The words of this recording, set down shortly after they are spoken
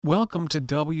Welcome to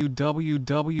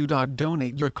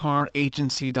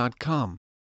www.donateyourcaragency.com.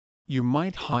 You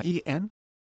might HIN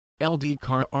LD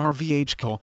car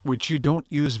RVHCO, which you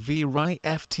don't use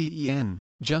VRIFTEN,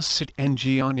 just sit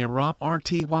NG on your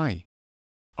RTY.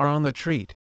 Are on the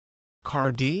treat.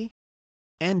 Car D?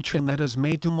 Entrin that is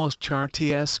made to most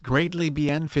charities greatly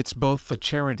benefits both the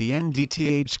charity and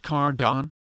DTH car don.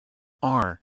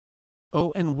 R.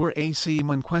 O and were AC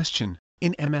man question.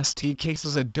 In MST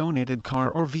cases a donated car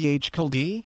or vehicle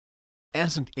D?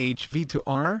 Isn't HV to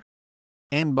R?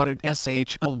 And but it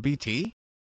SHLBT?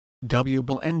 W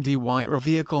bl NDY or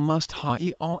vehicle must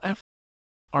HI all F?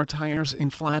 Are tires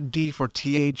in flat D for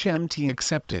THMT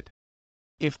accepted?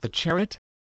 If the chariot?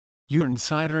 You're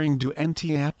insidering do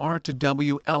NT R to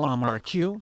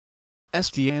WLMRQ?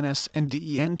 SDNS and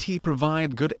DENT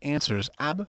provide good answers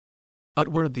ab?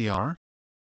 Where the R?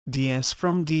 DS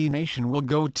from D Nation will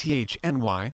go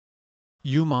THNY.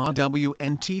 UMA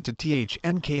WNT to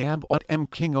THNK ab what M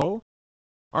King O?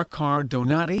 Our car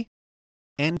donati?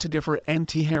 N to differ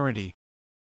NT Harity.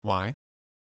 Y?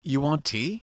 You want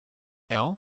T?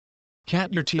 L?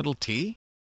 Cat your tittle T?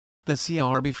 The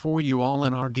CR before you all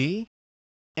in RD?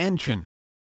 Entrin.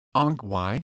 Onk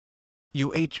Y?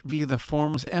 UHV the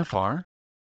forms FR?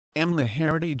 M the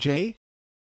Harity J?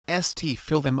 ST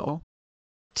fill them O?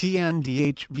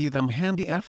 TNDHV them handy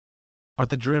F? Are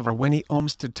the driver when he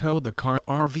ohms to tow the car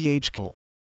RVHCO?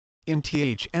 In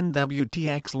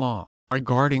THNWTX law,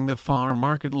 regarding the far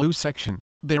market loose section,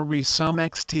 there is some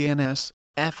XTNS,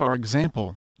 F for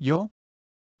example, yo?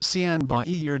 CN by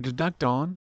E your deduct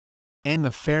on? And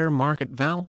the fair market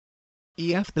val?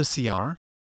 EF the CR?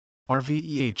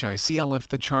 RVEHICL if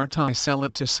the chart I sell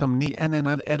it to some ni N and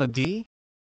at a D?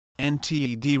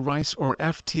 NTED rice or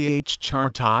FTH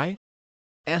chart I?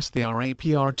 S the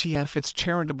RAPRTF its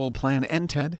charitable plan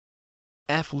NTED?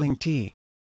 F link T.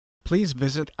 Please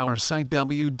visit our site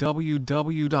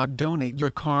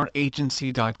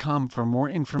www.donateyourcaragency.com for more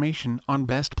information on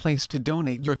best place to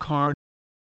donate your car.